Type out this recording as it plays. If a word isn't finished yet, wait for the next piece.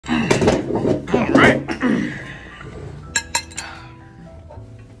All right.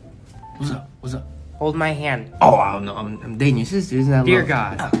 What's up? Hold my hand. Oh, I don't know. I'm dating your sister. Isn't that Dear love?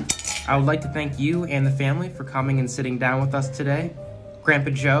 God, I would like to thank you and the family for coming and sitting down with us today. Grandpa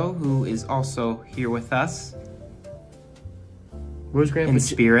Joe, who is also here with us. Where's Grandpa? In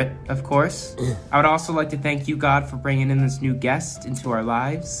spirit, of course. I would also like to thank you, God, for bringing in this new guest into our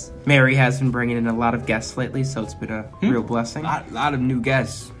lives. Mary has been bringing in a lot of guests lately, so it's been a real blessing. Lot of new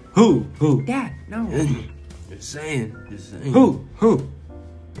guests. Who? Who? Dad, no. Just saying. Who?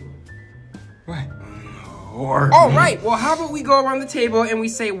 What? Or All right, well, how about we go around the table and we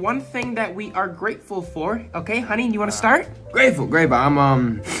say one thing that we are grateful for. Okay, honey, you want to start? Grateful. I'm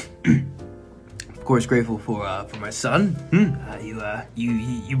of course grateful for my son.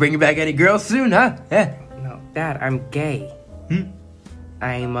 You bringing back any girls soon, huh? Yeah. No, Dad, I'm gay.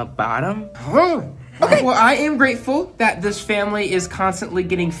 I'm a bottom. Okay. Well, I am grateful that this family is constantly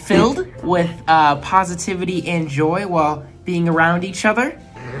getting filled with positivity and joy while being around each other.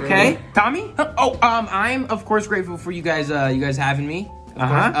 Okay, Tommy? Oh, I'm of course grateful for you guys having me. Of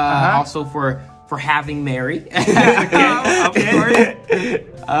course. Also for having Mary. Of course.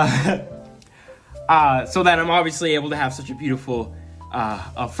 So that I'm obviously able to have such a beautiful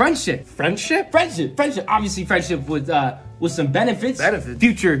friendship. Friendship. Obviously, friendship with some benefits.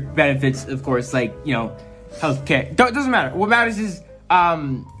 Future benefits, of course, like, you know, healthcare. Doesn't matter. What matters is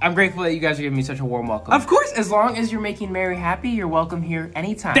I'm grateful that you guys are giving me such a warm welcome. Of course, as long as you're making Mary happy, you're welcome here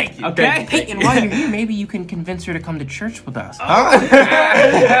anytime. Thank you. Okay? Hey, and while you're here, maybe you can convince her to come to church with us. Don't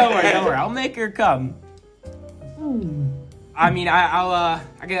worry. I'll make her come. I mean,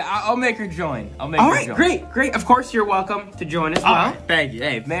 I'll make her join. All right, great. Of course, you're welcome to join as well. Thank you.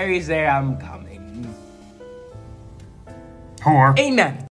 Hey, if Mary's there, I'm coming. Amen.